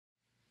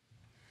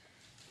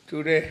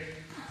Today,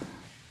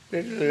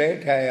 little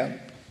late I am,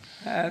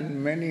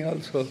 and many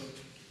also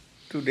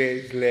today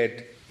is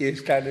late.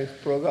 Yesterday's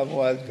program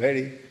was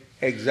very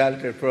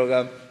exalted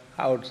program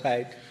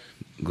outside.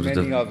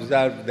 Many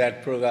observed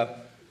that program.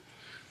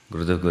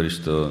 Гурудев говорит,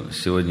 что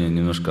сегодня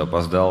немножко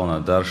опоздал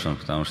на даршан,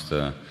 потому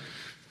что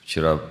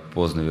вчера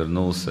поздно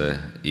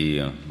вернулся,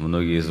 и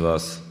многие из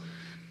вас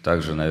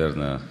также,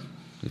 наверное,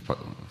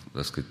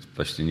 так сказать,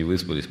 почти не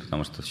выспались,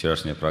 потому что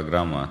вчерашняя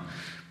программа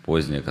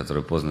поздняя,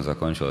 которая поздно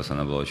закончилась,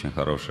 она была очень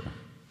хорошая.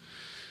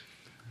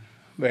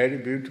 Very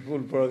beautiful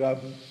program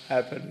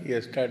happened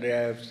yesterday.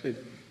 I have seen.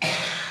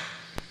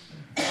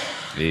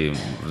 И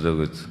Гурудев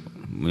говорит,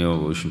 мне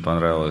очень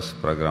понравилась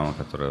программа,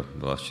 которая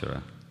была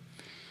вчера.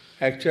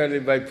 Actually,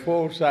 by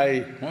force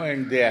I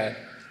went there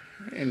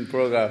in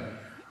program,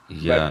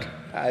 but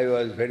I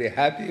was very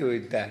happy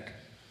with that.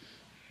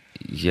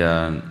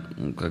 Я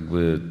как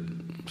бы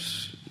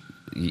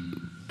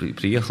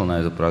приехал на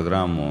эту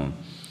программу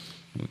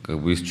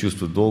как бы из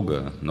чувства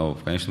долга, но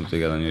в конечном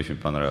итоге она мне очень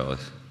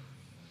понравилась.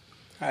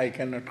 I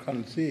cannot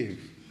conceive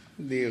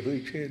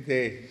which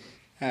they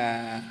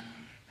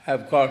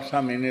have got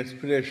some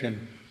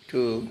inspiration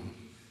to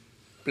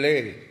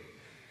play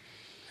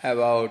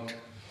about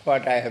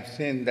what I have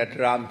seen, that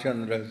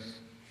Ramchandra's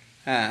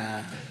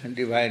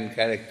divine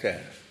character.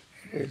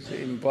 It's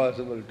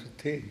impossible to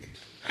think.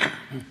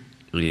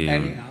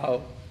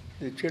 Anyhow,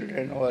 the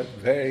children were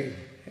very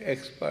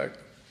expert.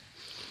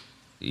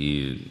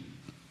 И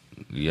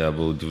я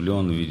был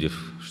удивлен, увидев,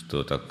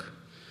 что так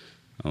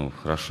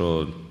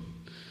хорошо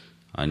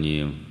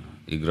они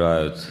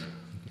играют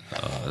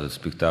этот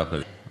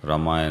спектакль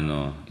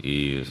Рамайну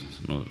и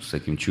с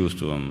таким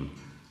чувством.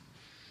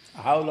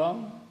 How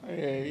long?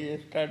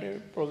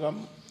 Yesterday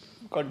program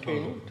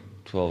continued.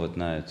 12 at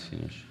night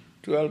finish.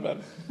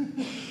 12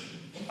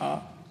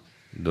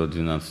 До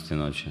 12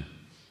 ночи.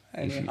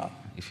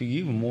 If you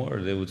give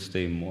more, they would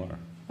stay more.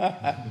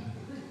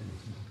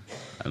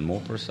 And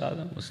more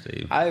prasadam would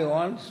stay. I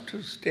want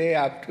to stay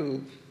up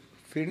to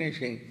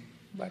finishing,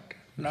 but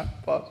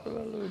not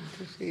possible with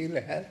this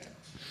ill health.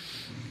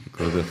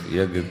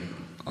 Я, говорит,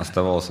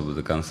 оставался бы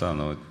до конца,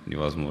 но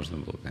невозможно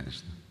было,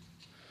 конечно.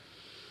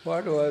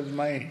 What was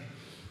my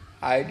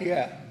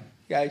idea?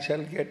 I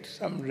shall get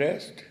some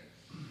rest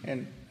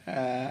in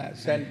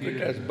St.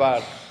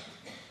 Petersburg,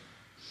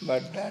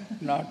 but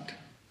that's not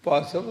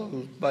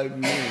possible by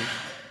me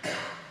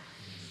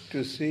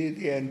to see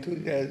the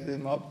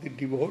enthusiasm of the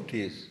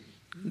devotees.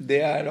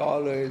 They are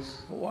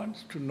always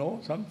wants to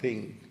know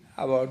something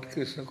about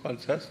Krishna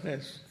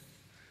consciousness,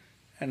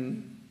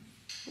 and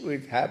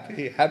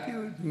happy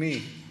with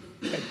me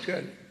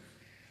actually.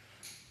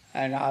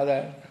 And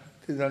other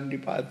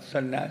Tidandipad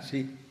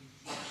Sannyasi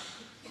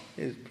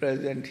is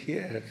present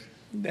here,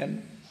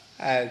 then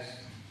as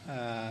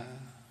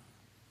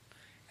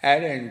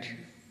arranged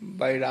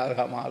by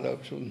Radha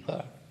Madhav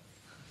Sundar,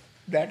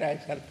 that I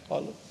shall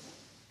follow.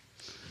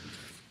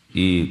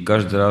 И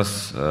каждый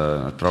раз,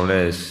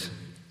 отправляясь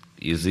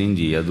из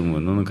Индии, я думаю,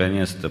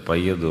 наконец-то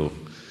поеду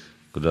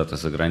куда-то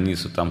за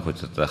границу, там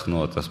хоть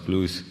отдохну,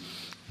 отосплюсь.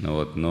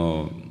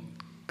 Но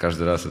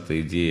каждый раз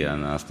эта идея,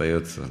 она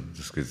остается,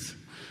 так сказать,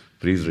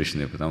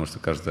 призрачной, потому что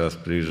каждый раз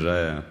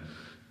приезжая,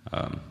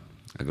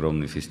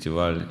 огромный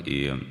фестиваль,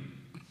 и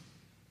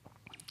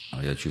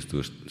я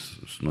чувствую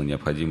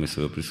необходимость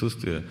своего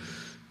присутствия.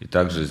 И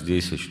также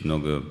здесь очень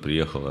много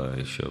приехало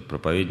еще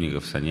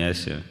проповедников,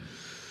 саньяси.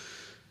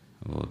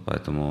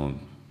 Поэтому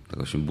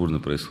так очень бурно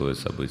происходят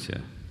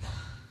события.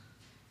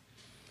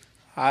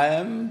 I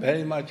am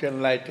very much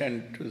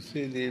enlightened to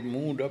see the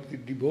mood of the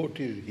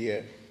devotees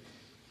here.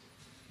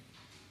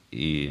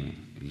 И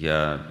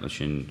я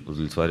очень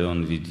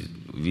удовлетворен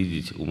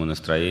видеть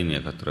умонастроение,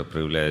 которое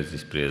проявляют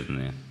здесь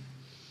преданные.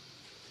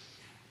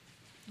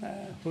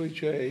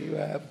 Which you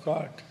have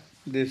got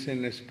this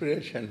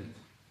inspiration.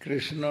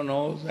 Krishna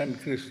knows and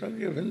Krishna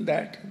given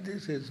that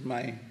this is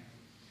my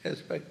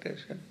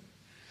expectation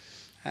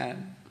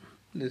and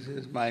this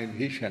is my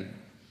vision.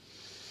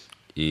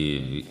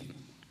 И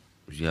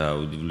я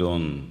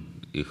удивлен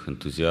их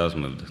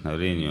энтузиазму и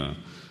вдохновению.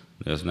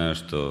 Я знаю,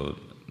 что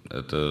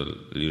это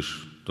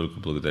лишь только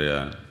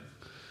благодаря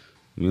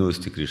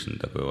милости Кришны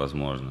такое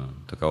возможно.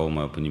 Таково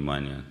мое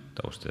понимание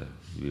того, что я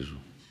вижу.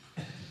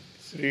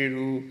 Sri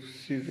Rup,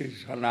 Sri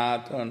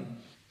Sanatan,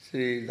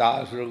 Sri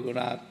Das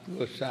Raghunath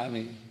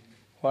Goswami,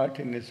 what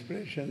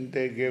inspiration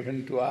they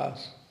given to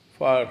us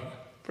for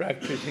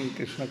practicing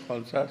Krishna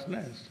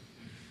consciousness.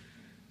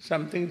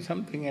 Something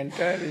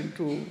entered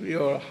into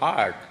your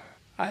heart,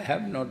 I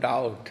have no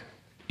doubt.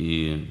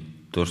 И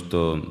то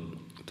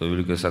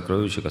великое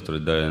сокровище, которое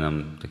дали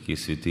нам такие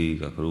святые,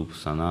 как Руп,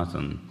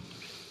 Санатан,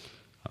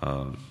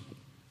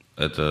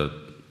 это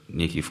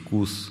некий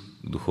вкус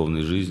к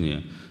духовной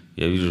жизни.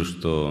 Я вижу,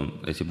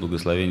 что эти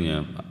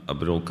благословения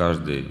обрел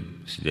каждый,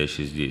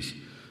 сидящий здесь.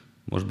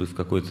 Может быть, в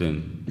какой-то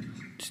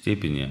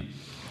степени,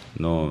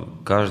 но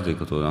каждый,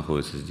 кто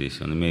находится здесь,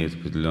 он имеет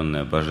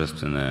определенную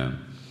божественную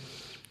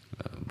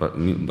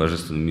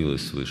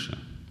милость свыше.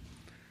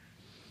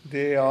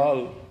 They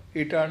all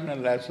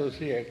eternal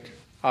associate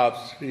of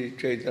Sri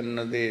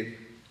Chaitanya Dev,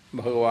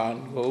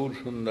 Bhagavan Gaur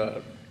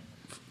Sundar.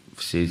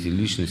 Все эти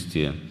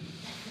личности,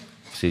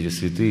 все эти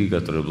святые,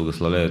 которые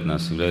благословляют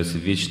нас, являются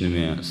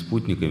вечными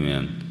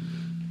спутниками,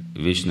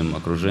 вечным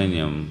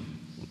окружением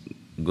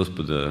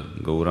Господа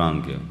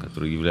Гауранги,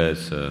 который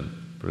является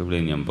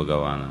проявлением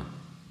Бхагавана.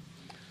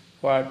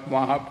 What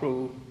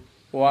Mahaprabhu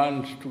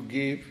wants to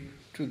give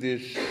to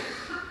these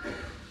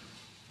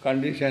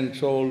conditioned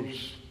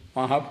souls,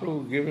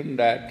 Mahaprabhu given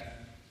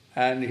that,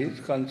 and his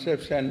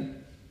conception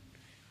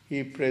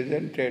he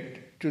presented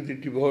to the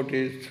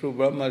devotees through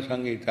Brahma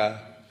Samhita,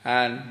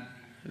 and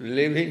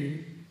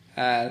living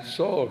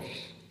source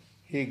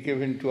he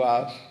given to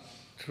us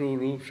through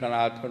Rup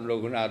Sanatana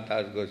Raghunath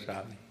Das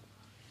Goswami.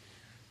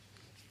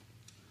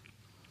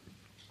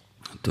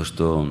 То,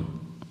 что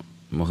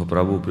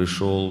Махапрабху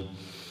пришел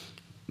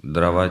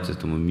даровать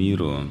этому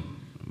миру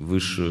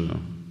высшую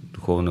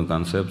духовную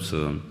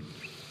концепцию,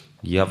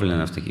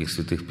 явлено в таких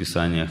святых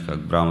писаниях, как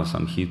Брахма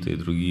Самхита и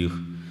других,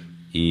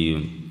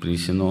 и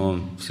принесено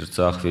в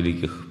сердцах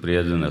великих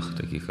преданных,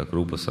 таких как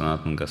Рупа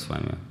Санатана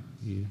Госвами.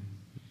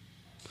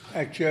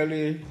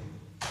 Actually,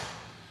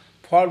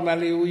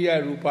 formally we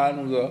are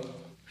Rupanuga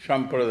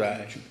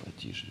Sampradaya,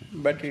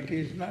 but it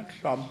is not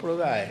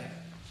Sampradaya.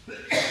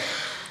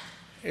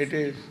 It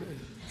is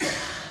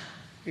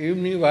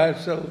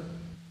universal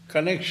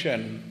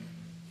connection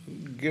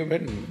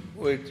given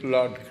with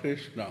Lord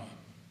Krishna.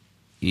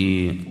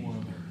 И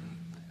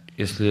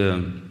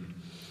если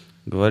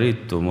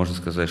говорить, то можно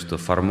сказать, что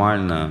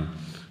формально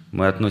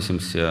мы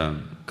относимся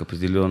к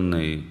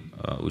определенной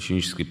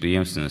ученической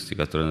преемственности,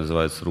 которая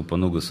называется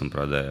Рупануга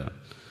Сампрадая.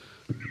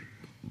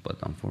 But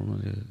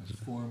formally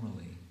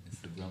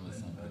it's the Brahma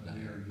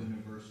Sampradaya,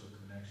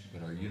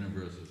 but our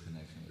universal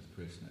connection with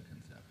Krishna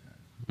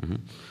concept.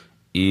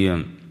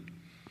 И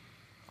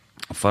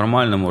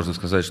формально можно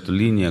сказать, что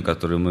линия,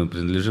 которой мы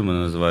принадлежим,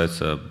 она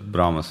называется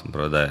Брахма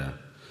Сампрадая.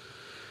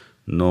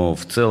 Но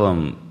в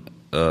целом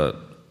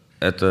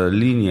эта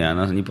линия,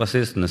 она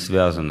непосредственно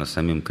связана с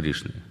самим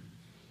Кришной.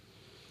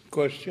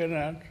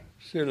 Question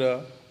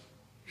Srila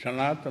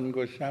Sanatana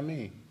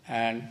Goswami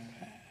and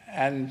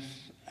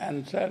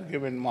answer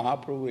given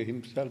Mahaprabhu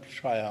himself,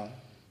 Swayam,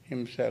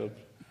 himself.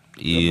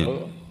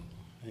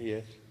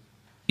 Yes.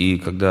 И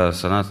когда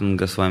Санатана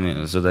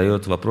Госвами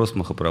задает вопрос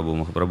Махапрабху,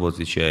 Махапрабху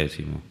отвечает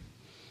ему.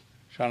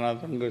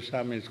 Sanatana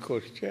Goswami's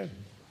question,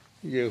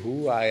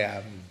 who I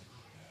am?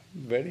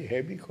 Very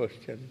heavy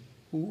question.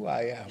 Who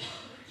I am?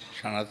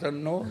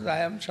 Sanatana knows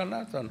I am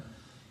Sanatana.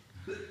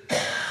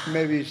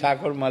 Maybe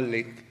Sakar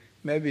Malik,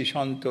 maybe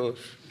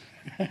Santosh.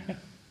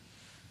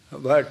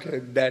 But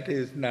that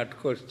is not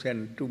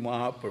question to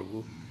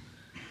Mahaprabhu.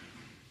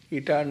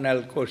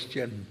 Eternal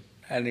question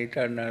and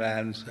eternal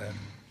answer.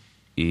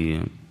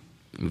 И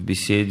в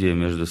беседе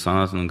между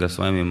Санатаном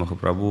Госвами и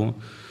Махапрабху,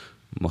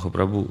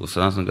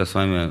 Санатана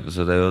Госвами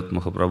задает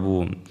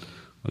Махапрабху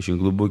очень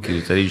глубокий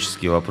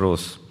риторический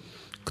вопрос: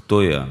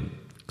 кто я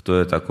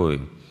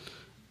такой?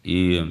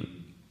 И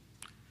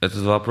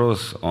этот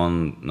вопрос,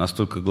 он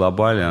настолько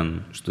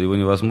глобален, что его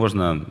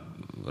невозможно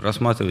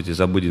рассматривать из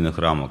обыденных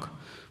рамок.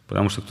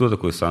 Потому что кто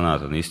такой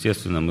Санатан?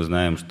 Естественно, мы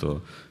знаем,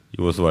 что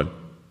его звали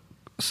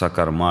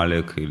Сакар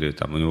Малик, или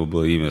там у него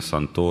было имя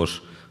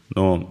Сантош,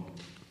 но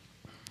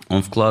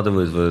он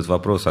вкладывает в этот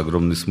вопрос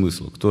огромный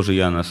смысл. Кто же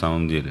я на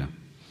самом деле?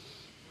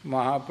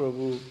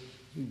 Mahaprabhu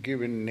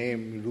given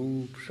name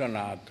Rup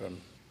Sanatana.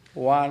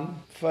 One,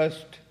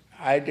 first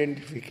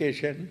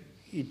identification,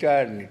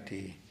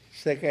 eternity.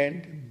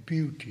 Second,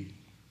 beauty.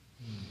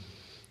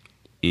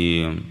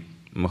 И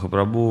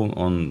Махапрабху,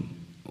 он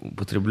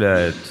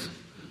употребляет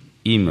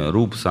имя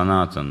Руп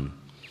Санатан,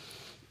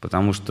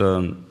 потому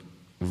что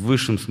в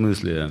высшем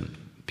смысле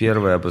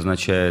первое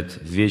обозначает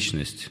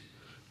вечность,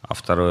 а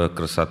второе —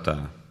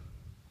 красота.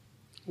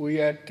 We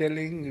are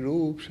telling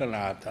Rup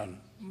Sanatana.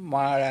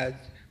 Maharaj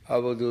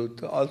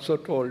Avadut also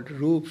told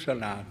Rup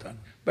Sanatana.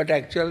 But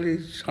actually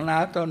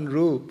Sanatana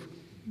Rup,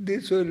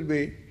 this will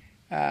be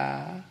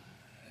a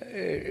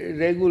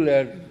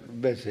regular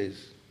basis,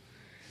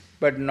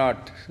 but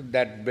not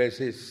that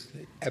basis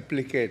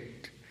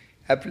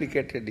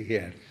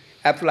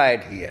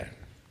applied here.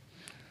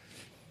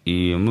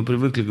 И мы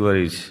привыкли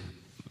говорить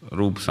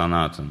Руп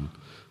Санатан,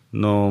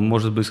 но,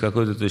 может быть, с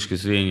какой-то точки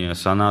зрения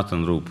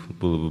Санатан Руп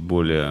было бы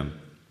более,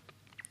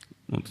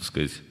 так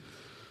сказать,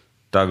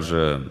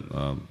 также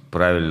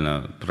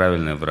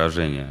правильное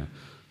выражение.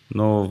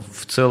 Но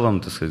в целом,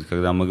 так сказать,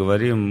 когда мы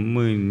говорим,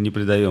 мы не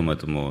придаем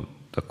этому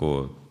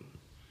такого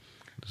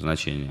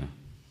значения.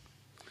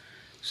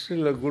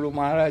 Srila Guru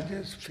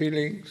Maharaj's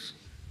feelings,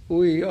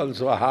 we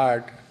also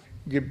heard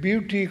the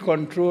beauty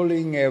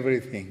controlling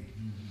everything.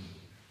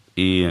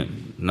 И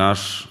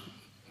наш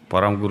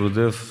Парам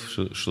Гурудев,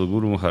 Шрила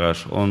Гуру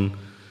Махарадж, он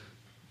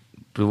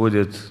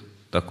приводит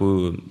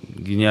такую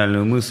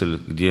гениальную мысль,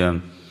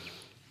 где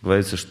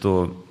говорится,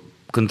 что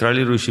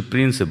контролирующий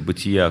принцип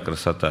бытия —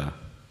 красота.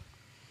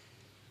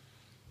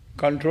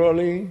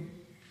 Controlling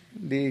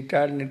the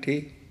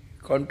eternity,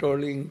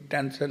 controlling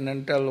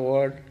transcendental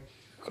world,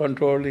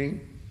 controlling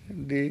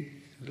the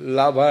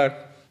lover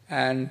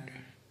and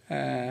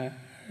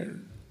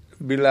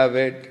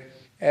beloved,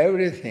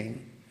 everything,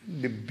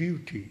 the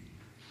beauty.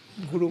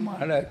 Guru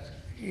Maharaj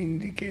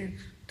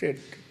indicated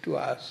to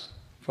us.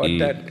 For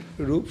that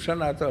Rup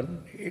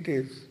Sanatan, it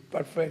is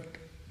perfect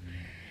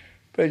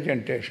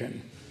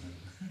presentation.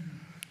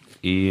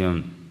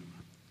 И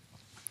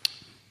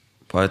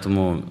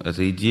поэтому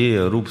эта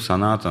идея Руп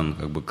Санатан,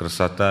 как бы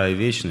красота и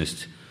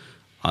вечность,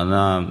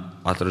 она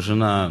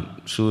отражена,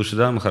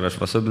 Шрила Махарадж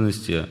в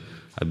особенности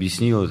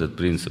объяснил этот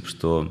принцип,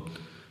 что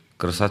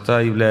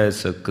красота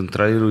является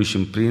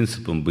контролирующим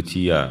принципом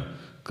бытия.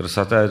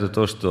 Красота — это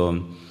то,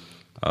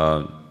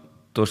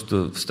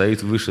 что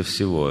стоит выше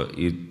всего,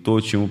 и то,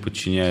 чему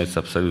подчиняется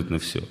абсолютно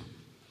все.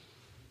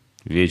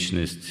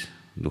 Вечность,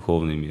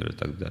 духовный мир и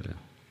так далее.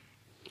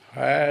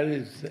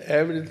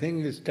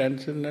 Everything is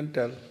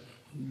transcendental.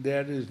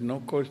 There is no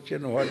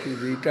question what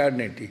is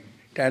eternity.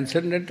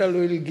 Transcendental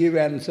will give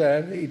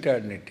answer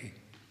eternity.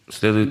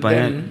 Следует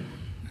понять,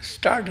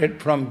 started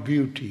from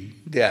beauty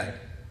there.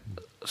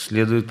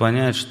 Следует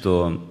понять,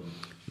 что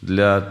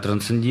для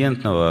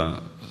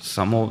трансцендентного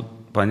само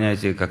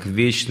понятие как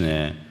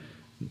вечное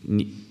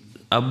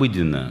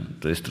обыденно,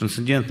 то есть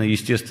трансцендентно,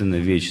 естественно,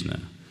 вечно.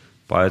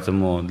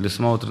 Поэтому для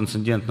самого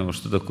трансцендентного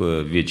что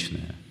такое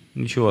вечное?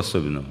 Ничего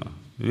особенного.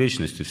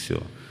 Вечность и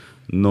все.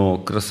 Но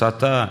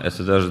красота —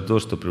 это даже то,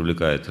 что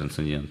привлекает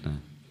трансцендентное.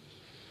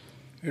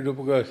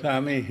 Rupa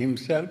Goswami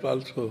himself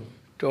also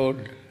told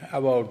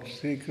about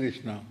Sri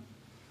Krishna,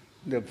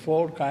 the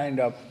four kind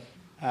of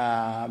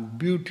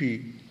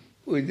beauty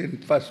within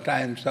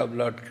pastimes of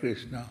Lord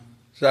Krishna.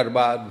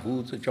 Sarvat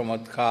bhuta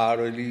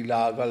chamatkara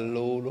lila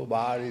gallolo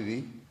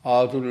bharidi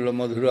atulla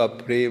madhura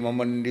prema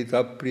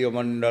mandita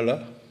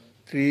priyamandala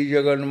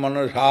trijagan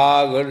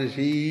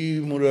manasagarsi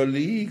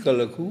murali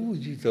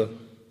kalakujita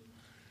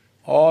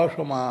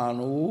asaman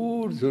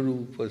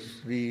urdharupa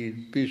sri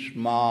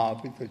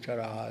bhisma pita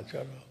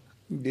charachara.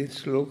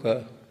 This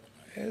sloka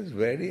is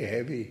very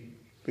heavy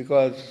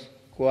because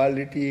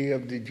quality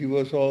of the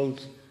jiva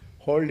souls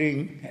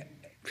holding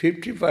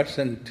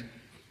 50%,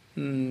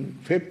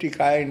 50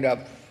 kind of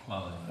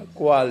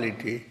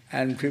quality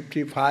and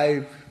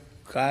 55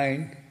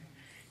 kind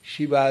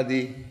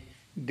Shivadi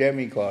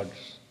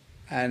demigods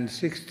and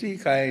 60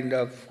 kind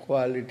of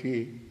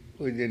quality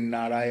within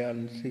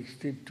Narayan,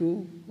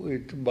 62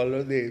 with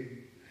Baladev,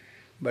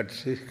 but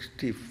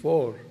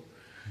 64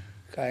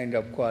 kind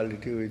of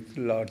quality with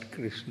Lord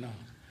Krishna.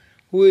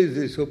 Who is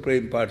the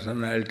Supreme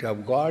Personality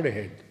of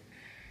Godhead?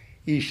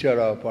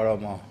 Ishvara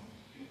Parama.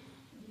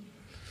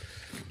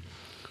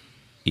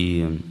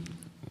 И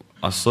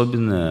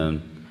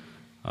особенное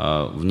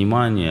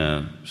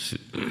внимание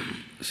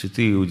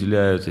святые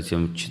уделяют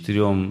этим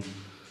 4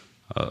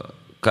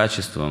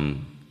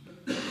 качествам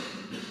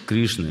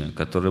Кришны,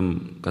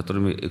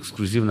 которыми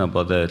эксклюзивно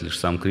обладает лишь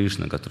сам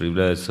Кришна, который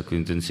является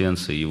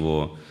квинтэссенцией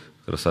его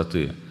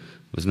красоты.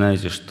 Вы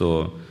знаете,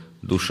 что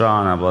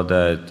душа, она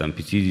обладает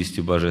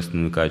 50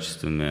 божественными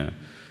качествами,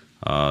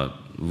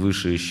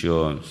 выше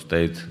еще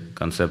стоит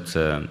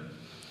концепция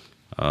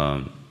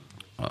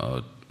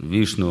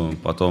Вишну,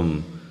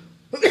 потом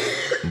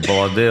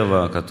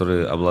Баладева,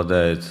 который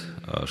обладает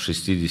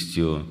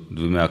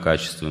 62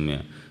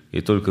 качествами, и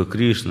только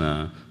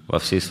Кришна во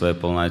всей своей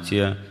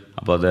полноте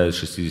обладает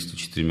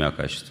 64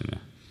 качествами.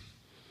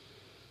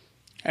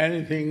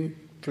 Anything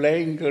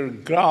playing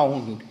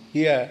ground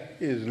here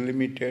is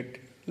limited,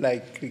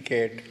 like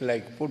cricket,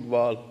 like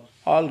football.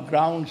 All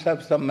grounds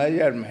have some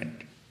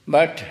measurement.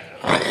 But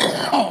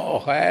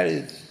where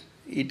is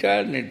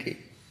eternity?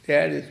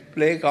 There is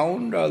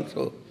playground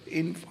also,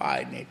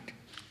 infinite.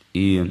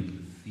 И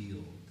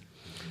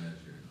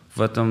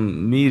в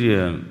этом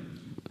мире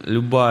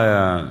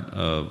любое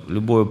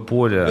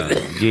поле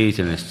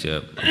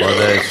деятельности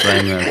обладает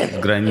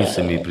своими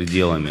границами и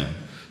пределами.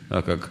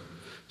 Да, как,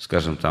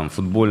 скажем,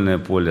 футбольное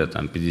поле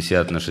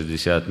 50 на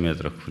 60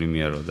 метров, к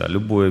примеру. Да,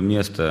 любое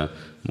место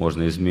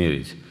можно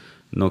измерить.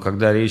 Но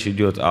когда речь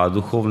идет о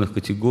духовных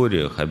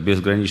категориях, о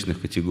безграничных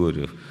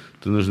категориях,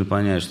 то нужно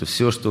понять, что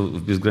все, что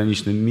в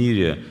безграничном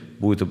мире,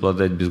 будет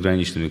обладать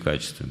безграничными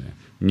качествами.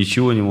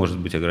 Ничего не может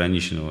быть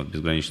ограниченного в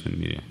безграничном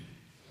мире.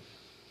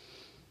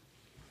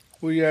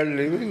 We are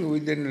living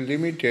within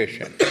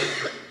limitation,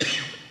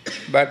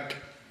 but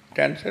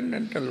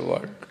transcendental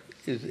world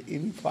is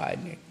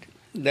infinite.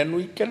 Then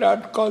we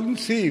cannot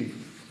conceive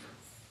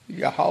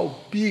how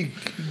big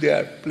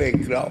their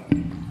playground.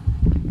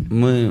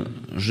 Мы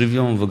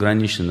живем в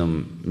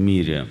ограниченном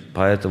мире,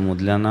 поэтому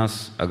для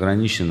нас,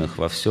 ограниченных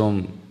во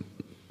всем,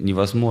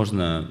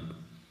 невозможно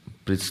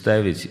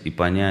представить и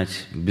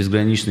понять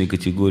безграничные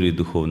категории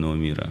духовного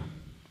мира.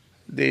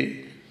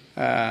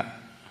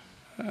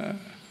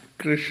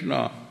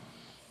 Krishna,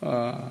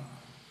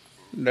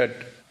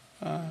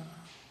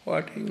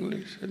 what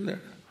English is that?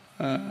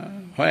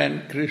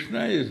 When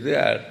Krishna is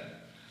there,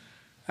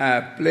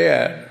 a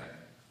player,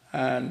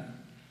 and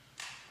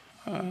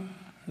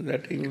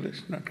that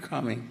English not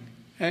coming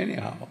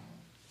anyhow,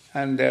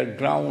 and their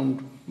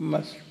ground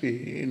must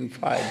be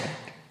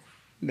infinite.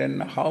 Then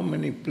how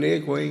many play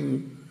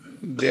going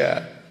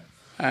there,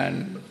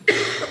 and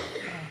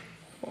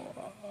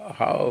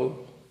how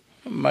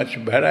much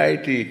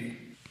variety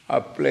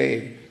of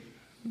play,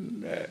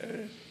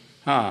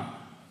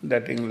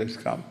 that English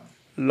come.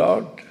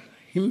 Lord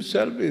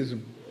himself is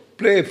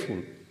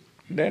playful.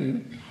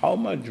 Then how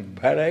much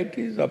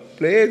varieties of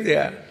play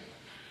there,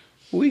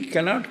 we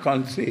cannot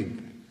conceive.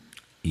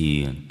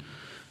 И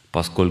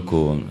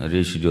поскольку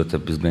речь идет о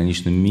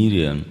безграничном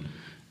мире,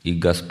 и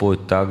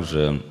Господь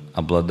также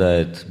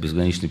обладает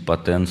безграничной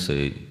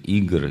потенцией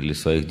игр или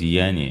своих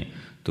деяний,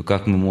 то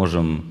как мы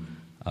можем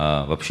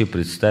вообще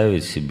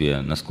представить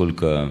себе,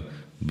 насколько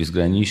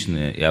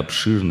безграничны и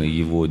обширны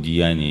его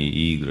деяния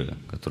и игры,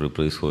 которые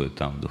происходят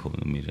там, в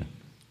духовном мире?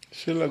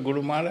 Srila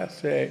Guru Maharaj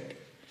said,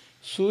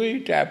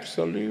 sweet,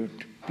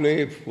 absolute,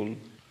 playful,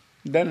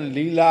 then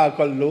lila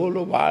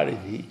kallolo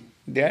bharji,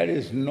 there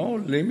is no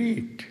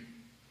limit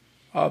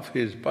of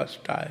his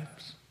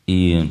pastimes.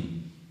 И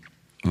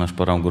наш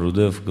Парам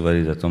Гурудев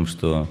говорит о том,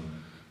 что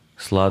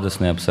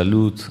сладостный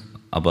абсолют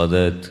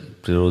обладает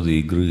природой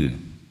игры.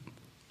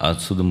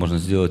 Отсюда можно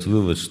сделать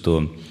вывод,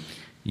 что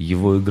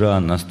его игра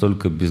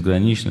настолько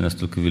безгранична,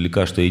 настолько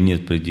велика, что и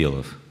нет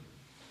пределов.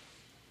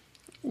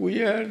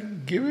 We are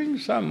giving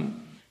some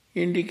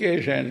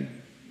indication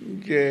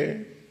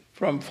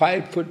from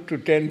 5 feet to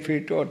 10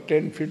 feet or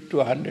 10 feet to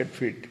 100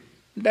 feet.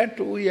 That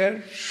we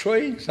are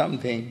showing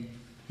something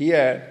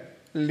here,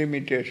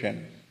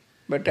 limitation.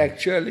 But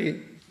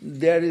actually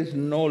there is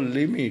no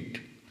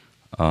limit.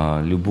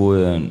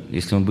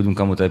 Если мы будем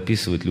кому-то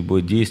описывать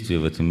любое действие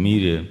в этом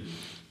мире,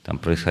 там,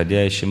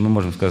 происходящее, мы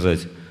можем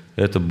сказать,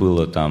 это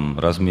было там,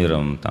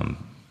 размером там,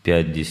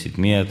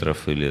 5-10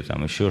 метров или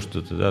там, еще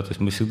что-то. Да? То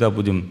есть мы всегда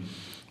будем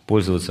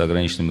пользоваться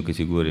ограниченными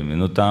категориями,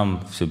 но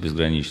там все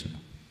безгранично.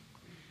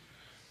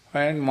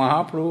 When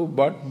Mahaprabhu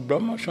bought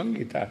Brahma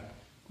Sangita,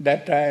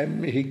 that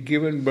time he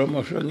given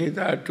Brahma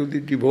Sangita to the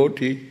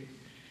devotee,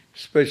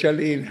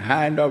 especially in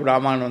hand of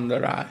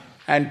Ramananda Rai,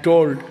 and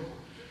told,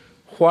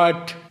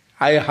 what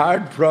I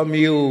heard from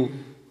you,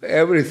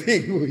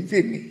 everything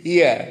within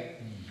here.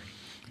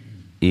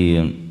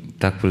 И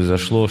так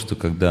произошло, что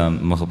когда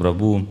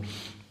Махапрабху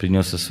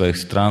принес со своих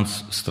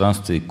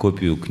странствий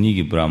копию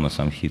книги Брахма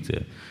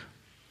Самхиты,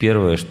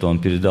 первое, что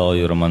он передал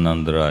ее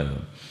Рамананда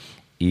Раю,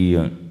 и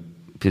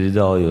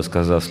передал ее,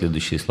 сказав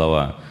следующие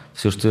слова: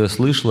 «Все, что я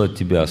слышал от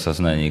тебя о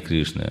сознании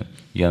Кришны,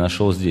 я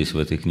нашел здесь, в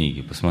этой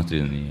книге,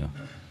 посмотри на нее».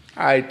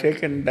 I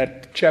taken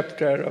that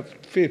chapter of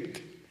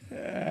 5th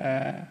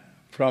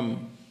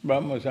from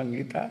Brahma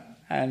Sangita,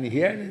 and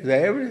here is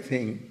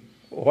everything,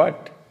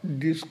 what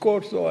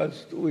discourse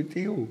was with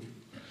you,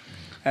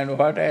 and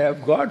what I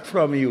have got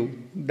from you,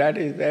 that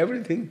is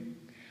everything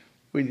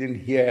within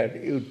here,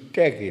 you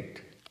take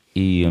it.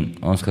 И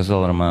он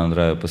сказал Рамананда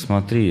Раю: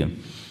 посмотри,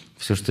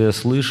 все, что я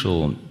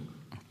слышал,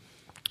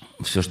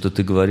 все, что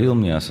ты говорил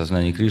мне о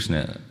сознании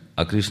Кришны,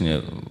 о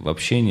Кришне в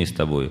общении с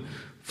тобой,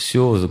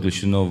 все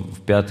заключено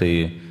в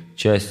 5-й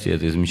части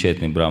этой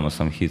замечательной Брахма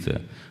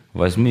Самхиты.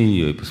 Возьми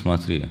ее и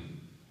посмотри.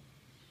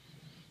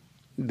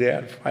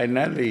 There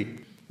finally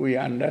we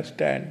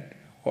understand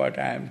what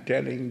I am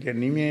telling.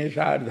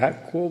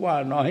 Nimesardha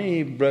kova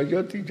nahi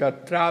brajati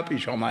jatrapi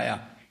samaya.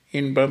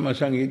 In Brahma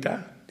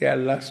Samhita, their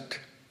last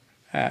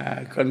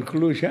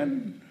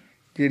conclusion,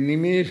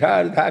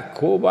 Nimesardha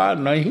kova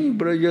nahi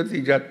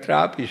brajati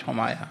jatrapi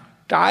samaya.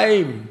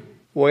 Time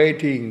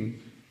waiting,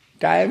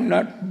 time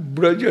not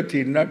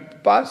brajati,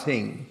 not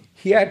passing.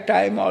 Here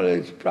time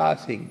always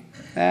passing.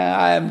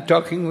 I am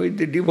talking with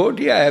the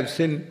devotee, I have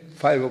seen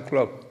 5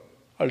 o'clock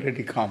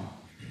already come.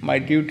 My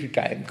duty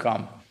time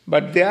come.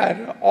 But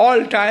there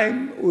all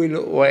time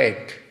will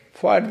wait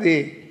for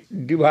the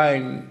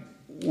divine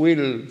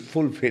will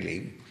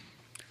fulfilling.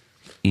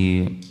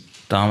 И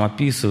там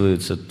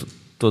описывается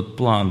тот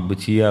план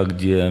бытия,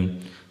 где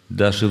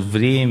даже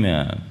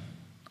время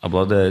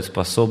обладает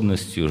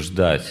способностью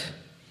ждать.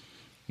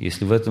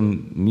 Если в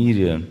этом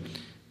мире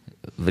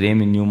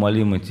время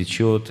неумолимо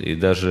течет, и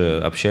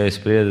даже общаясь с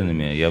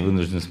преданными, я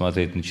вынужден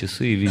смотреть на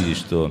часы и видеть,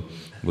 что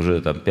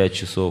уже там 5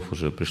 часов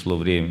уже пришло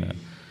время,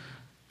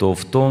 то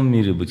в том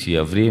мире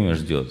бытия время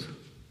ждет.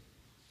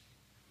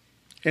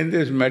 In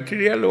this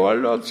material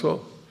world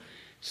also,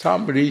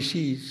 some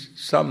rishis,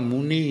 some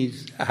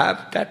munis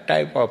have that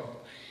type of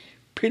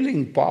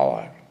feeling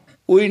power.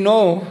 We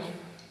know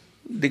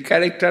the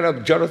character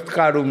of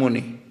Jaratkaru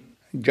Muni.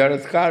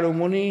 Jaratkaru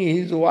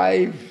Muni, his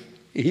wife,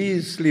 he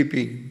is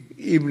sleeping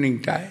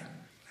evening time,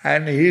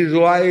 and his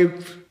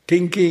wife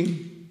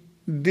thinking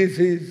this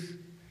is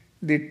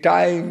the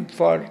time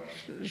for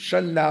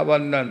Sandhya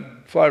Vandan,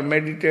 for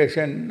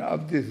meditation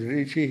of this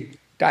rishi.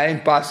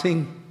 Time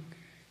passing,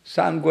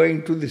 sun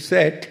going to the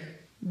set,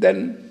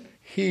 then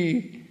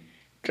he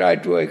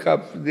tried to wake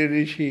up the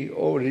rishi.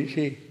 Oh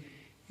rishi,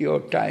 your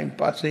time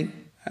passing.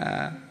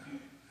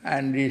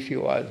 And rishi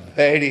was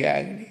very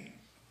angry.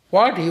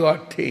 What you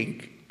are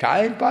thinking?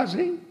 Time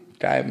passing?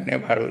 Time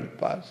never will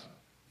pass.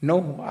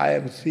 No, I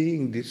am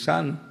seeing the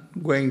sun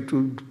going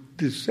to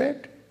the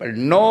set. But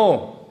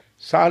no,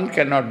 sun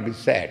cannot be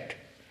set.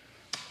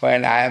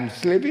 When I am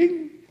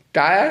sleeping,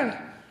 tired,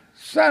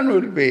 sun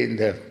will be in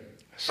the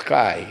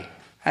sky.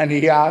 And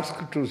he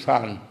asked to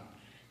sun,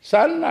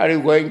 Son, are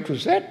you going to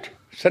set?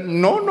 Said,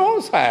 no, no,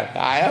 sir,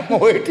 I am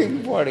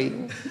waiting for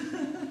you.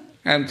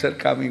 Answer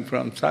coming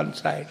from son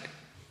side.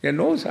 Yeah,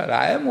 no, sir,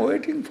 I am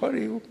waiting for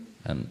you.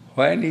 And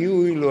When you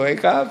will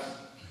wake up,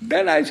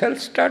 then I shall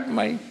start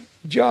my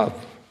job.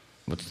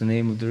 what's the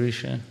name of the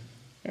Rishi?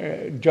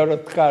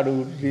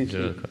 Jaratkaru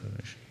Rishi.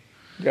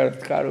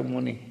 Jaratkaru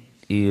Muni.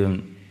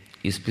 И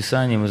из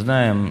Писания мы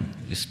знаем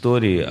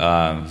истории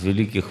о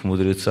великих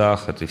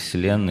мудрецах этой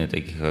вселенной,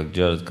 таких как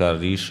Джараткар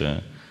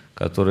Риши,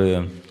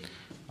 которые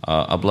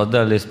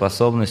обладали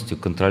способностью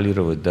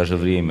контролировать даже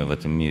время в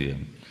этом мире.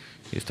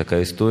 Есть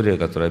такая история,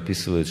 которая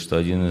описывает, что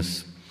один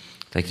из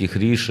таких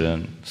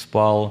Риши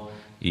спал,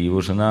 и его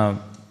жена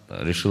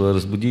решила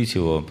разбудить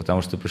его,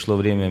 потому что пришло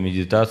время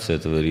медитации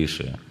этого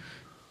Риши.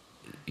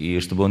 И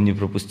чтобы он не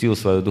пропустил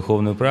свою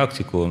духовную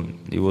практику,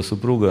 его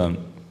супруга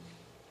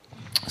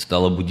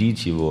стала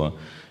будить его,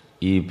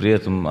 и при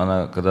этом,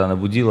 когда она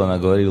будила, она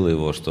говорила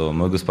его, что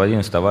 «Мой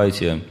господин,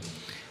 вставайте,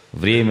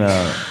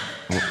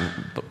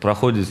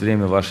 проходит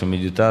время вашей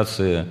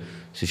медитации,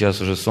 сейчас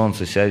уже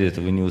солнце сядет,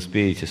 и вы не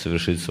успеете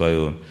совершить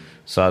свою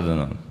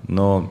садхану».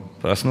 Но,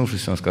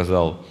 проснувшись, он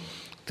сказал: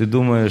 «Ты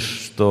думаешь,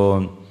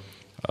 что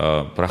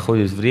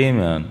проходит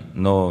время,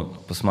 но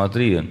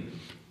посмотри,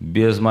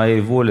 без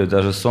моей воли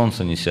даже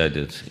солнце не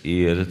сядет».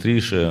 И этот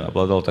Риши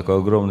обладал такой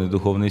огромной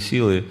духовной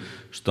силой,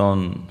 что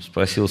он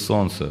спросил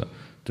солнце: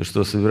 «Ты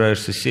что,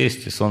 собираешься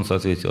сесть?» И солнце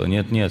ответило: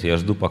 «Нет, нет, я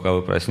жду, пока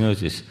вы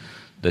проснетесь.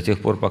 До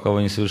тех пор, пока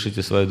вы не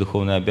совершите свои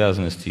духовные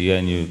обязанности,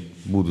 я не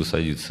буду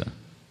садиться».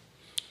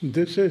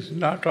 This is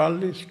not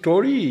only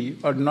story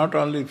or not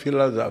only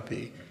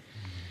philosophy.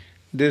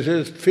 This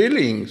is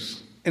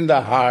feelings in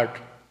the heart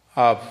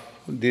of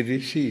the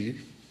rishi.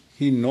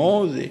 He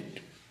knows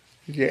it.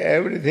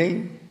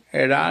 Everything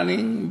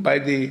running by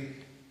the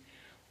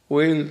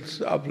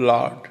wills of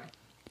Lord.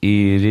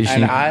 И речь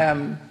And I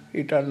am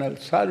eternal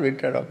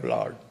servitor of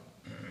Lord.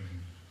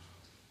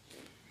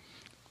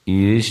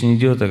 И речь не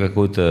идет о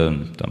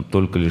какой-то там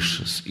только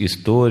лишь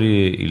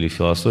истории или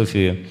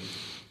философии.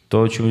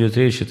 То, о чем идет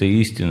речь, это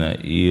истина.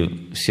 И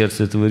в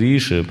сердце этого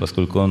Риши,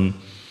 поскольку он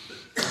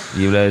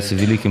является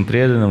великим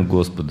преданным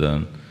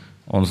Господа,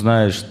 он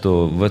знает,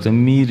 что в этом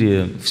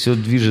мире все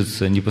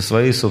движется не по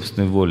своей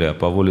собственной воле, а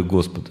по воле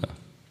Господа.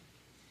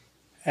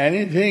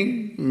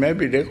 Anything may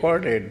be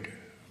recorded,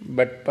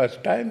 but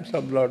pastimes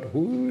of Lord,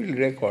 who will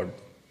record?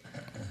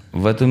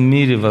 В этом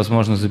мире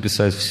возможно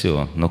записать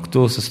все, но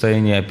кто в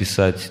состоянии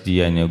описать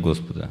деяния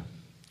Господа?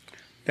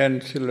 Then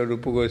Srila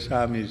Rupa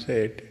Goswami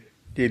said,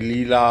 the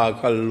lila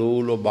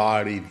kallolo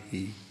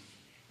baridhi.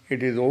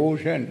 It is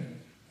ocean,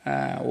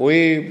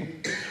 wave,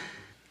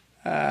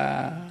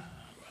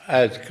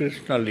 as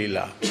Krishna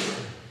lila,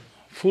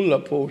 full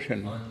of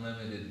ocean.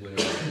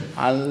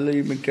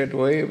 Unlimited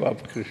wave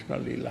of Krishna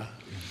lila.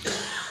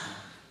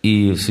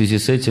 И в связи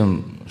с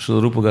этим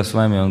Шрила Рупа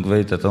Госвами, он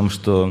говорит о том,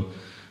 что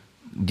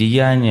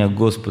деяния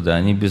Господа,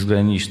 они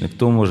безграничны.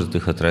 Кто может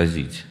их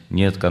отразить?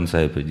 Нет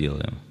конца и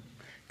предела им.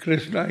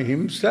 Krishna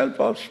himself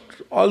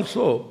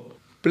also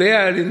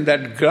played in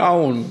that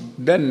ground.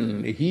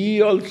 Then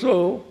he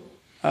also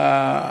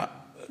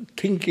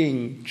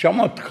thinking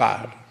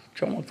chamatkar.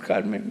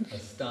 Chamatkar means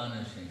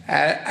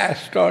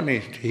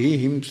astonished. He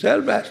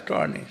himself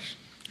astonished.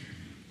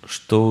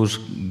 Что уж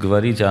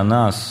говорить о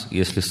нас,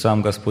 если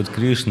сам Господь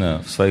Кришна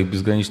в своих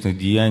безграничных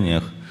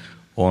деяниях,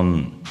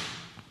 он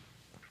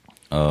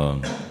no,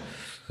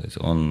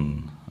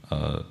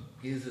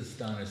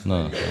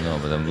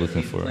 but I'm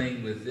looking for.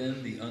 Playing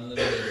within the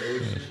unlimited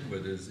ocean where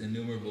there's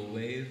innumerable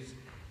waves,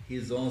 he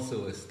is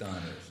also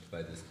astonished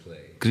by this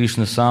play.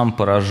 Кришна сам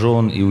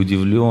поражен и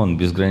удивлен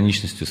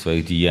безграничностью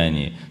своих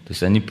деяний. То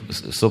есть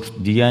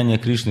деяния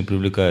Кришны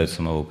привлекают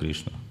самого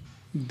Кришну.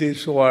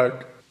 This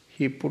word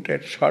he put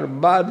at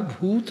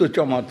Sarvadbhuta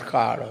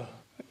Chamatkara.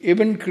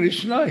 Even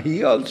Krishna,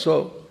 he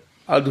also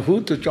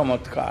Adbhuta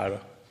Chamatkara.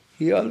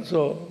 He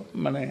also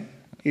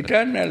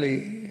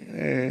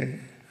eternally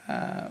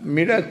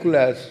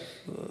miraculous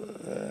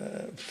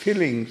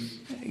feelings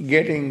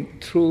getting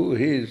through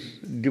his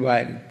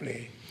divine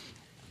play.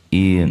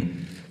 И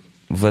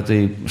в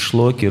этой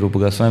шлоке Рупа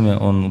Госвами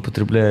он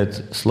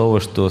употребляет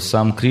слово, что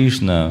сам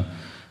Кришна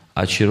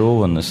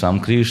очарован, сам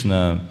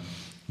Кришна,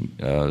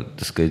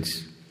 так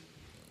сказать,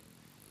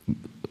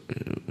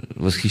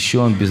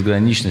 восхищен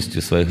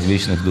безграничностью своих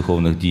вечных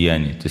духовных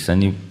деяний. То есть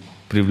они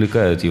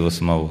привлекают его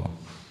самого.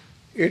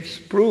 It's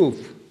proof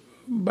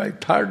by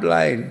third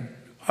line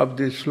of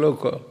this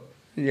sloka.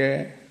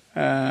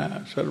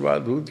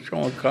 Sarvadhut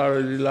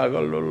chamatkara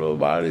lilagallolo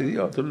bharati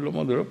atulya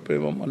madhura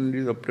prema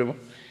mandita prema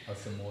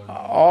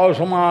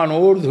asaman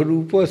urdha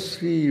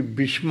rupasri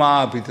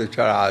bhishmapita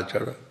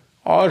charachara.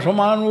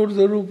 Asaman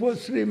urdha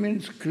rupasri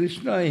means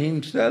Krishna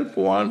himself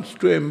wants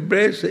to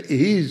embrace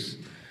his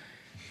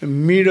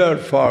mirror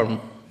form,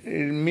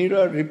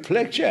 mirror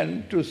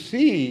reflection to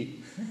see.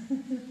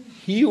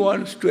 He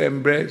wants to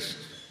embrace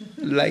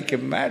like a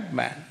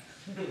madman.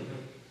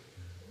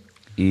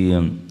 И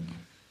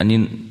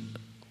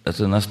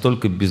это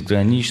настолько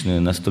безгранично,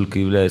 настолько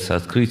является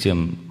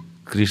открытием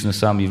Кришна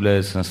сам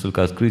является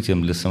настолько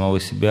открытием для самого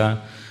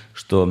себя,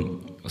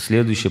 что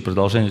следующее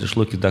продолжение этой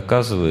шлоки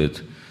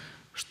доказывает,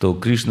 что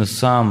Кришна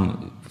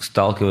сам,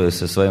 сталкиваясь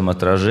со своим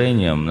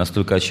отражением,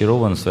 настолько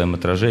очарован своим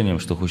отражением,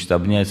 что хочет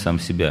обнять сам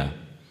себя.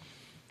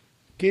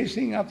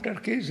 Kissing after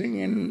kissing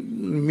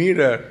in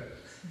mirror.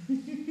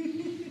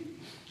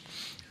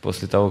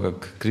 После того,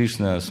 как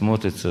Кришна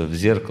смотрится в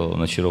зеркало,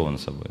 он очарован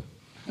собой.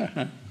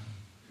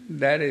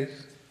 That is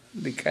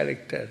the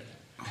character.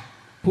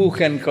 Who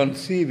can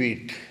conceive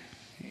it?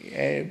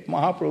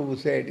 Mahaprabhu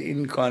said,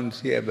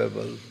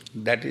 inconceivable.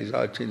 That is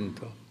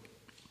Achinta.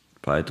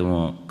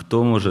 Поэтому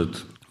кто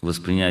может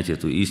воспринять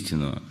эту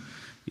истину?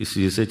 И в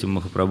связи с этим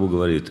Махапрабху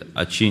говорит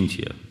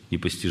 «Ачинтья»,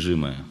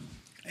 непостижимое.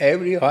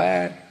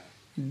 Everywhere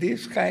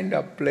this kind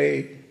of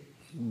play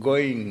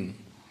going.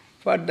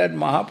 For that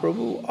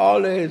Mahaprabhu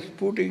always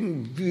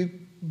putting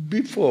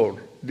before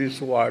this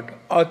word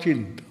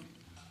Achinta.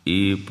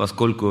 И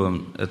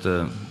поскольку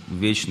это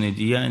вечное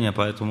деяние,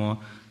 поэтому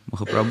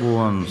Махапрабху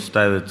он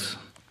ставит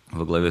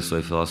во главе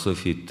своей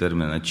философии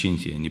термин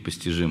 «Ачинтья»,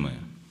 непостижимое.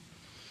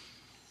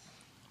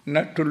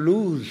 Not to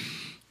lose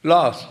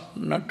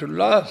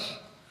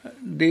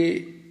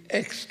the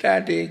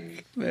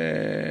ecstatic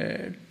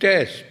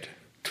test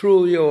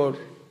through your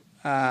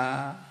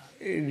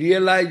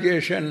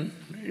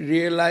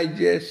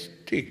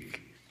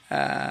realistic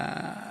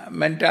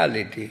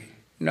mentality,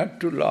 not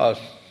to lose,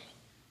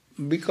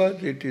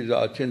 because it is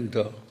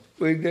Achinta.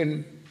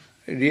 Within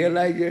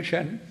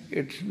realization,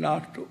 it's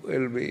not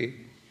will be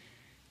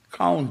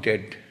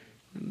counted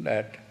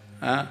that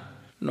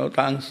no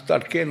thanks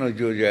tarkeno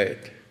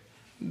jojayat.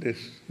 This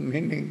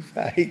meanings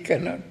I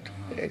cannot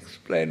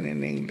explain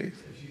in English.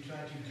 If you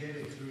try to get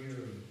it through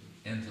your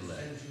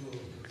Intellect. sensual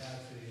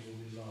capacity, it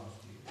will be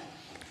lost.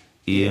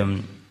 И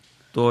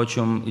то, о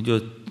чем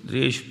идет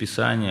речь в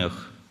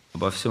Писаниях,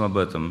 обо всем об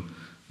этом,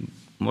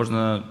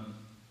 можно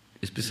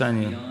из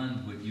Писания...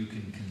 Beyond what you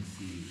can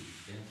conceive.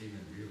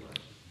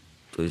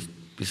 То есть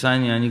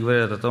Писания, они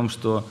говорят о том,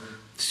 что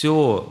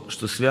все,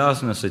 что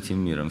связано с этим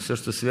миром, все,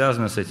 что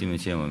связано с этими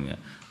темами,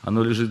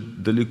 оно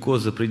лежит далеко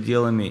за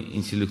пределами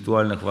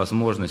интеллектуальных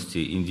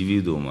возможностей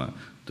индивидуума.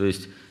 То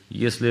есть,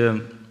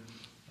 если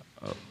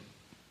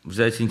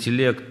взять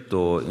интеллект,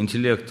 то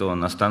интеллект,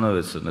 он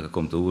остановится на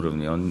каком-то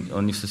уровне,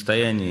 он не в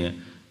состоянии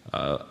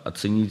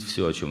оценить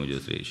все, о чем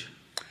идет речь.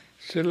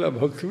 Srila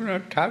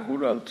Bhaktivinoda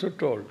Thakur also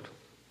told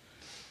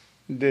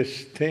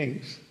these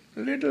things.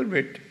 Little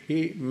bit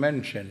he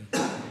mentioned.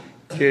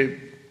 যে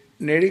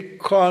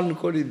নিরীক্ষণ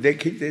করে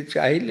দেখিতে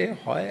চাইলে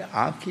হয়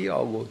আঁখি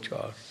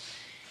অগোচর.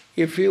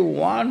 If you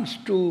want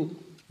to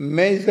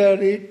measure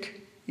it,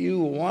 you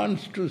want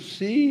to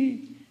see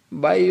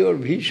by your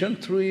vision,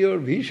 through your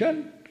vision,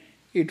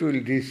 it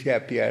will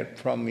disappear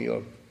from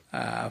your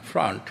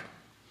front.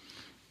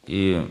 И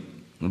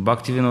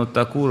Бхактивинода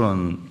Такур,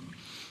 он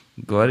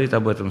говорит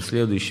об этом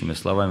следующими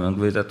словами. Он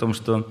говорит о том,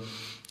 что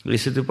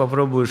если ты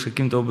попробуешь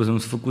каким-то образом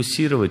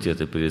сфокусировать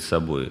это перед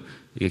собой,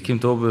 и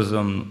каким-то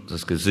образом, так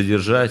сказать,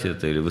 задержать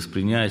это или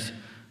воспринять,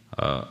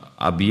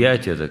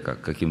 объять это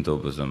каким-то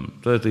образом,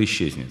 то это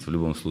исчезнет в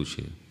любом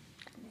случае.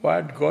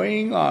 What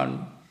going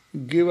on,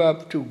 give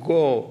up to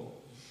go,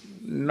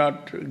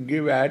 not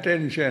give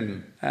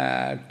attention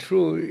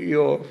through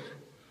your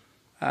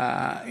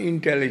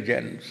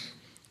intelligence.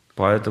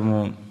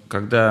 Поэтому,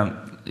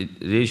 когда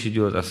речь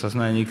идет о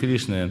сознании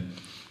Кришны,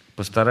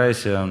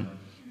 постарайся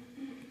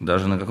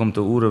даже на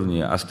каком-то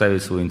уровне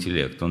оставить свой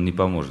интеллект, он не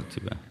поможет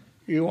тебе.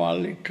 You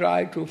only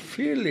try to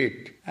feel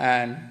it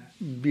and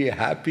be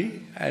happy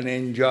and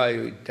enjoy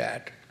with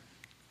that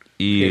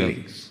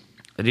feelings.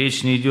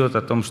 Речь не идет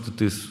о том, что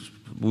ты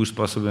будешь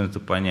способен это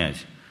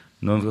понять,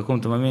 но в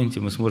каком-то моменте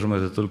мы сможем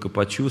это только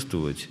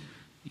почувствовать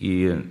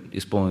и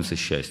исполниться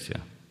счастья.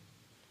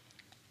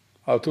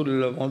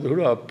 Atulya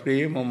madhura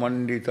prema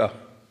mandita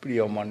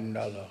priya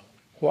mandala.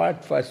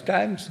 What first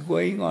times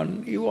going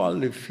on, you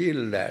only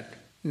feel that.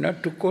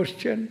 Not to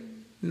question,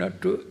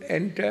 not to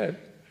enter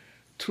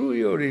through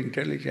your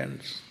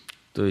intelligence.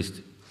 То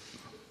есть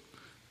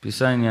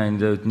Писания они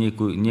дают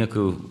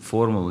некую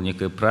формулу,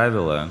 некое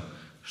правило,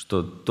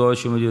 что то, о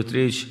чем идет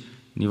речь,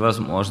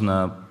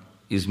 невозможно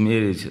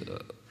измерить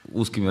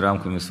узкими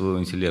рамками своего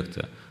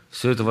интеллекта.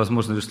 Все это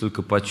возможно лишь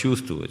только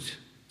почувствовать.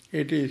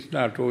 It is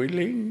not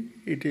willing,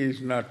 it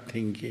is not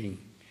thinking.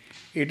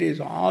 It is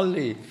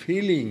only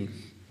feelings.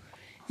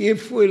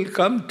 If will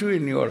come to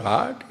in your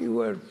heart,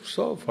 you are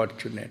so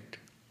fortunate.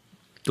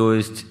 То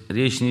есть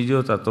речь не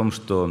идет о том,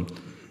 что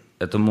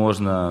это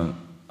можно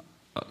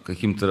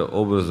каким-то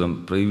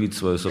образом проявить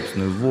свою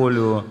собственную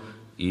волю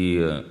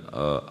и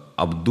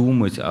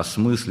обдумать,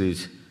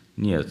 осмыслить.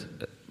 Нет,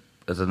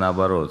 это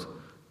наоборот.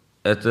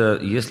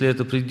 Если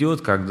это придет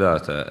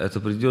когда-то,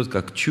 это придет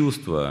как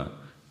чувство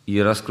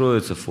и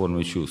раскроется в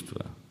форме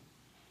чувства.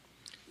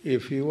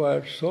 If you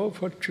are so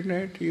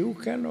fortunate, you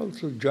can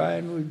also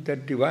join with the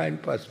divine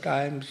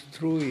pastimes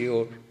through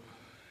your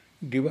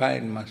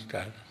divine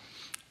master.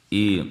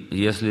 И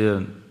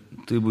если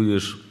ты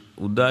будешь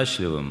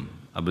удачливым,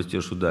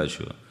 обретешь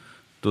удачу,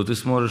 то ты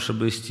сможешь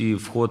обрести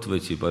вход в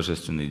эти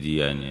божественные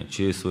деяния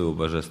через своего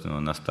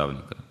божественного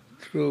наставника.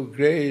 Through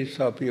grace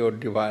of your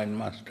divine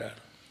master.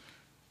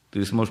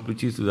 Ты сможешь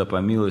прийти туда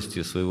по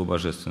милости своего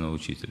божественного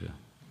учителя.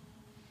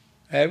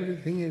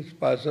 Everything is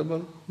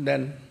possible,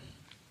 then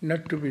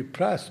not to be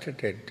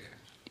frustrated.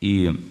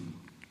 И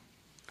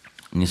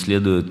не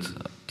следует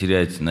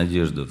терять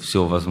надежду.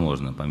 Все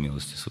возможно по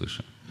милости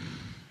свыше.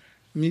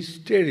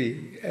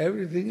 Mystery,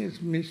 everything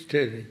is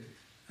mystery.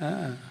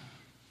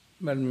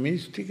 But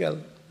mystical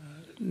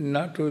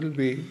not will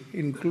be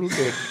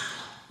included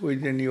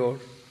within your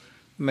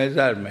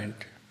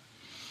measurement.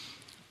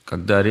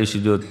 Когда речь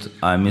идет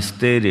о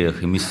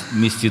мистериях и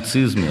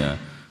мистицизме,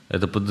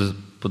 это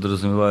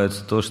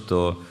подразумевается то,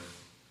 что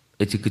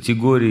эти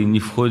категории не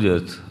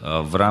входят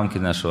в рамки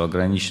нашего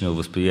ограниченного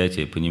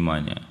восприятия и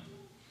понимания.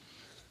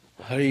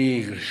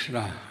 Hare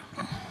Krishna.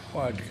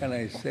 What can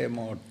I say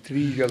more?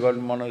 Tri Jagat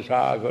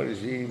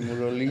Manasagarsi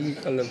Murali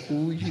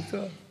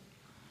Kalapujita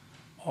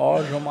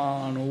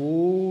Asaman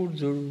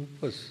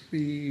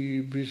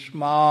Urdhurupasri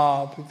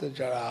Bhishma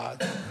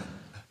Pitacharat.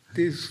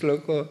 This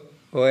sloka,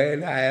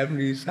 when I am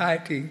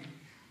reciting,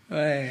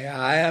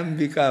 I am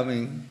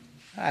becoming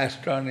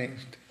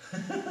astonished.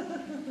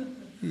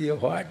 Yeah,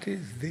 what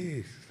is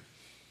this?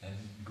 And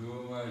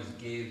Guru Maharaj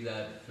gave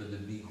that for the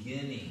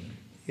beginning,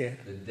 Yeah.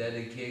 the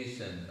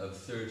dedication of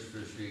search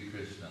for Sri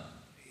Krishna.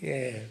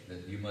 Yeah.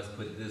 That you must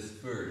put this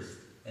first,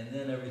 and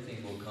then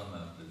everything will come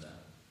after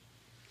that.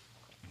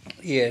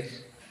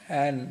 Yes,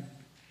 and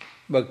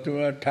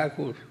Bhaktivinoda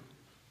Thakur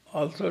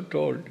also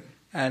told,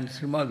 and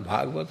Srimad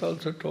Bhagavat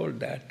also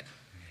told that,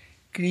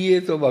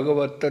 Kriyeto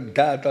Bhagavat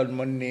Tadhya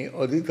Manne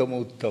Aditam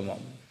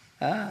Uttamam.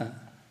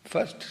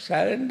 First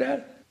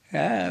surrender,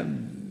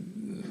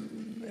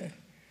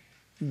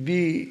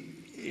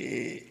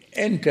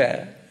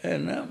 enter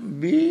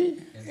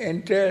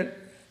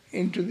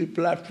into the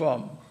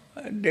platform,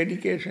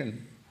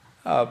 dedication,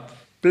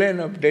 plane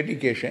of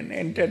dedication.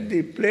 Enter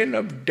the plane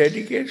of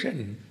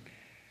dedication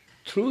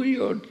through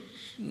your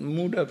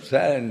mood of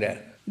surrender.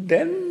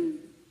 Then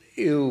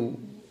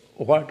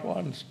what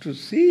wants to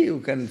see, you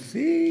can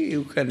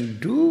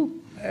do,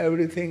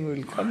 everything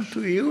will come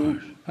to you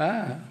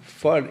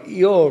for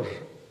your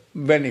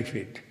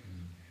benefit.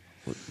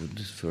 What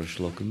does first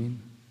shloka mean?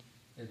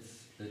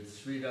 It's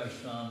Sridhar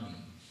Swami,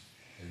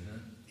 isn't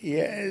it?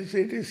 Yes,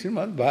 it is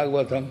Srimad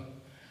Bhagavatam.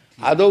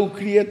 Adau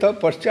kriyata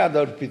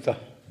paschyadarpita.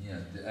 Yeah,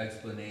 the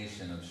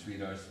explanation of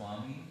Sridhar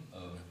Swami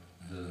of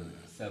the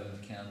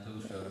 7th canto,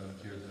 Shravanam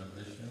Kirtana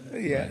Vishnu.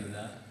 Yeah. Remember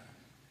that?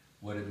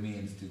 What it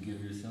means to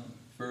give yourself.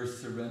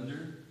 First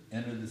surrender,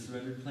 enter the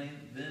surrendered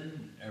plane,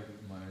 then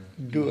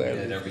Do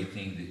get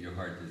everything that your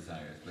heart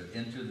desires. But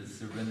enter the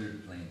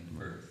surrendered plane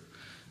first.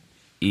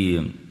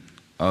 И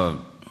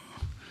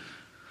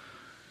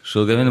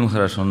Шрила Говинды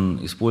Махарадж,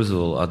 он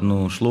использовал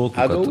одну шлоку,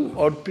 Adau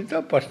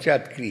arpita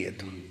paschyat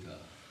kriyata.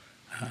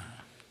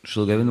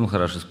 Шрила Говинды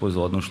Махарадж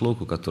использовал одну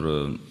шлоку,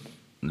 которую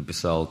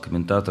написал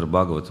комментатор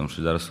Бхагаватам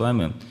Шридхар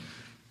Свами,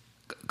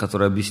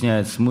 который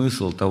объясняет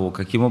смысл того,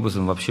 каким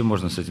образом вообще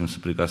можно с этим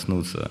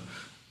соприкоснуться.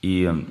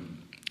 И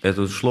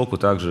эту шлоку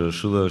также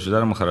Шрила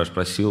Шридхар Махарадж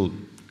просил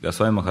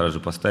Госвами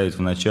Махараджа поставить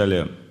в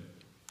начале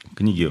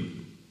книги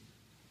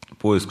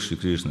 «Поиск Шри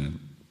Кришны».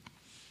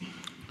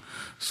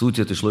 Суть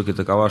этой шлоки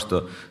такова,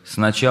 что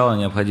сначала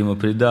необходимо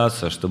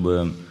предаться,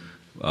 чтобы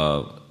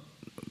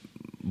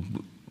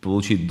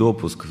получить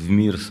допуск в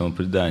мир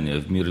самопредания,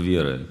 в мир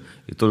веры.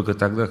 И только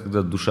тогда,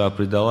 когда душа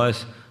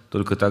предалась,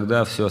 только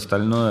тогда все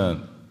остальное,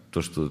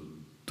 то, что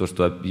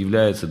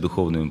является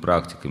духовными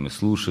практиками,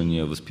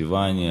 слушание,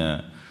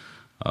 воспевание,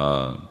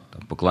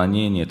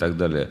 поклонение и так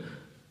далее,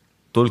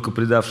 только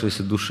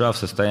предавшаяся душа в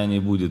состоянии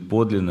будет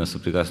подлинно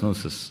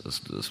соприкоснуться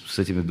с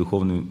этими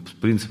духовными с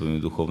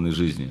принципами духовной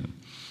жизни.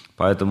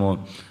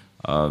 Поэтому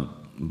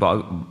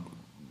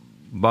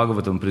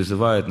Бхагаватам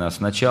призывает нас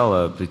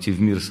сначала прийти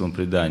в мир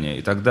самопредания,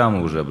 и тогда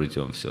мы уже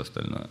обретем все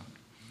остальное.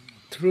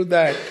 Through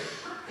that,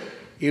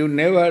 you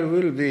never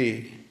will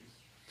be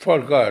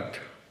forgot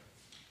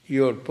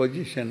your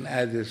position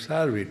as a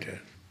servitor.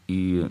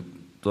 И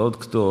тот,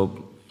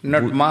 кто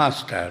Not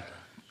master.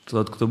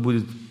 Тот, кто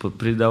будет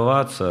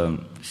предаваться,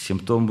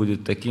 симптом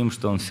будет таким,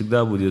 что он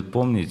всегда будет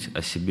помнить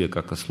о себе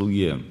как о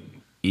слуге.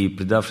 И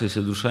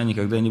предавшаяся душа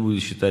никогда не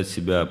будет считать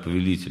себя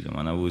повелителем,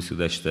 она будет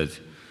всегда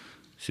считать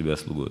себя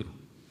слугой.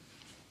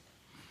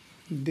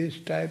 This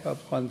type of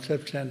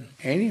conception,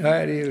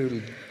 anywhere you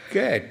will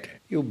get,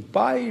 you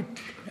buy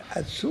it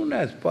as soon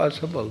as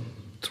possible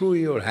through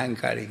your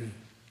hankering.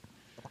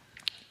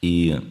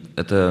 И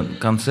эта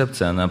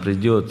концепция, она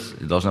придет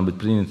и должна быть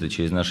принята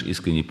через наш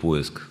искренний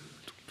поиск.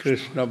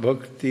 Krishna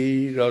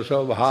bhakti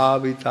rasa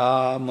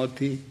bhavita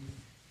mati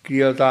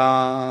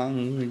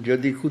kriyatang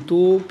jadi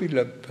kutopi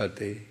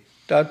labhyate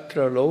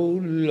tatra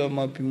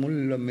laulamapi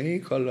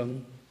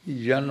mullamekalam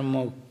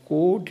janma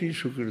koti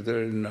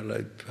sukritarina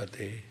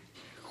labhyate.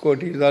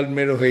 Koti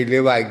dalmero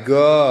hoile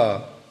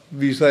bhagya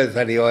visaya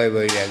sari hoy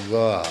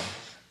bhairagya.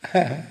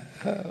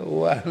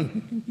 One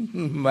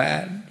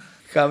man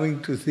coming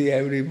to see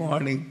every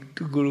morning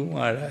to Guru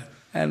Maharaj,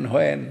 and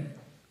when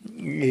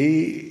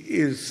he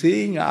is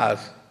seeing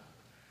us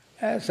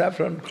as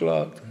saffron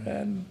cloth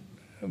and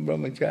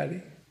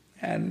brahmachari,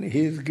 and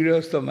he is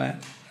grihastha man.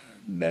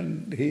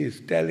 Then he is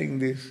telling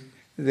this,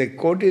 the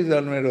koti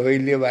janmer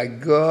hoile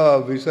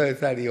bhagya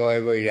visayasari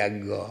hoy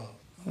vairagya.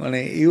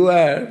 You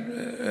are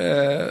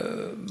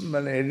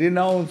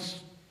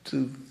renounced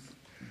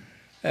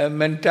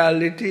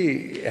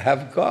mentality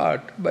have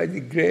got by the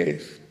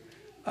grace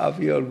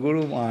of your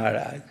Guru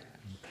Maharaj.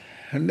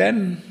 And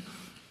then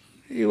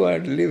you are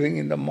living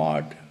in the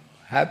mud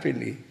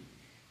happily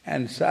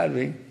and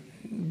serving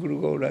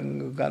Guru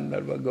Gauranga,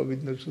 Gandharva,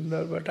 Govinda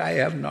Sundar, but I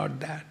have not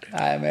that.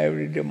 I am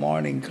every day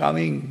morning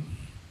coming,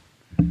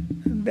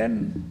 and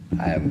then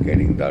I am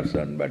getting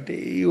darshan, but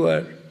you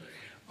are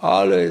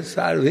always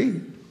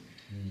serving,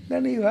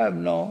 then you have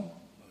no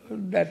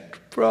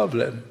that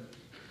problem.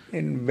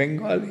 In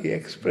Bengali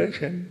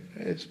expression,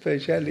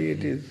 especially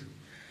it is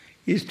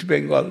East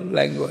Bengal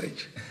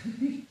language.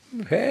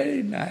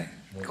 Very nice.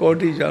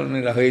 Koti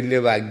janmera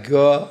hoile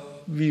bhagya,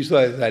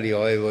 visayasari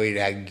hoy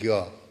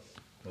vairagya.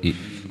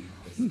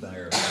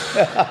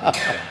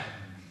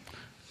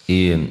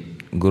 И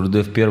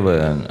Гурудев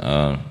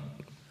первое,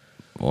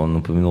 он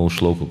упомянул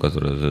шлоку,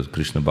 которая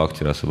Кришна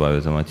Бхакти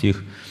Расабхавита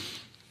Матих,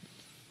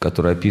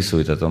 который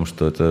описывает о том,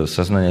 что это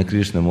сознание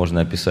Кришны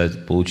можно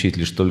описать, получить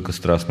лишь только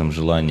страстным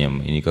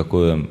желанием, и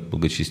никакая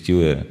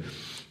благочестивость,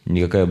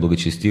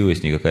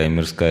 никакая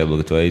мирская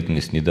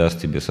благотворительность не даст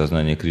тебе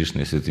сознание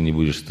Кришны, если ты не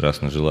будешь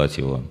страстно желать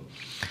его.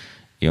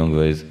 И он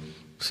говорит,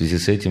 в связи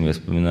с этим я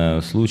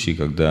вспоминаю случай,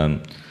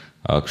 когда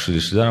к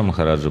Шрилы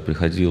Махараджа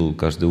приходил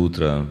каждое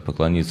утро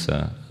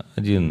поклониться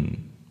один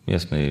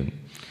местный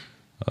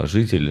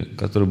житель,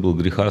 который был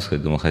грехастхой,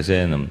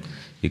 домохозяином,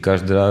 и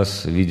каждый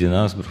раз, видя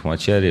нас,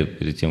 брахмачари,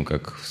 перед тем,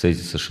 как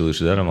встретиться с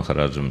Шрилы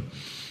Махараджем,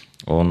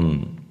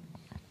 он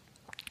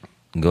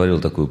говорил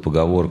такую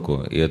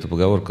поговорку, и эта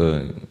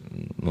поговорка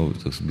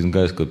с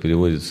бенгальского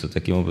переводится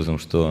таким образом,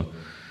 что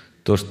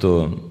то,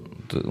 что,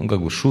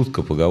 как бы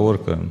шутка,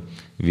 поговорка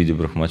в виде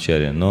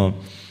брахмачари, но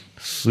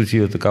суть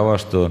ее такова,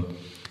 что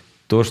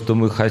то, что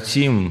мы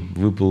хотим,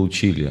 вы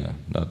получили.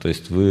 Да, то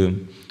есть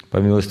вы, по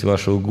милости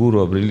вашего гуру,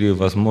 обрели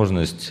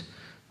возможность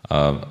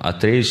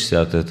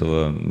отречься от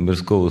этого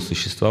мирского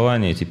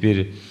существования.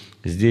 Теперь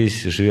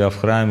здесь, живя в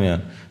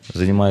храме,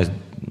 занимаясь,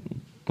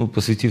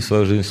 посвятив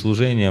свою жизнь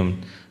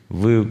служением,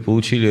 вы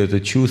получили это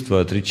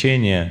чувство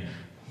отречения,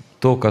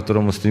 то, к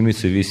которому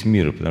стремится весь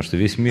мир. Потому что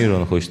весь мир,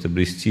 он хочет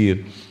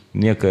обрести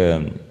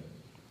некую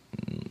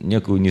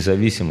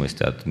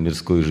независимость от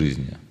мирской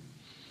жизни.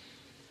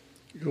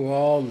 You are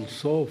all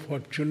so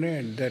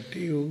fortunate that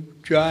you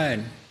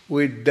join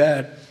with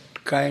that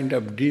kind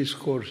of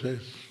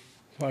discourses.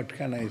 What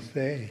can I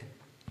say?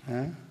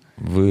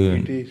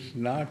 It is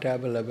not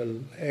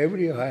available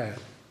everywhere.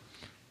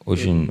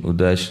 Очень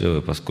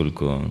удачливы,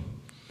 поскольку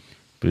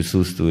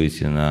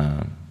присутствуете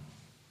на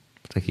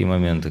такие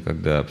моменты,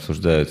 когда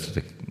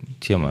обсуждаются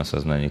темы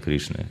осознания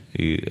Кришны.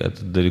 И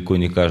это далеко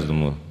не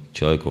каждому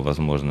человеку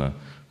возможно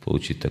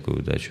получить такую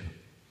удачу.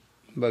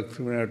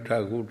 Bhaktivinoda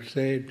Thakur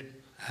said,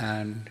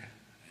 and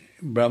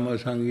Brahma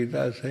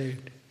Sangita said,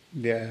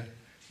 there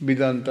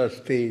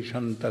Vidantaste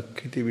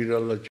Santakhiti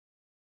Virala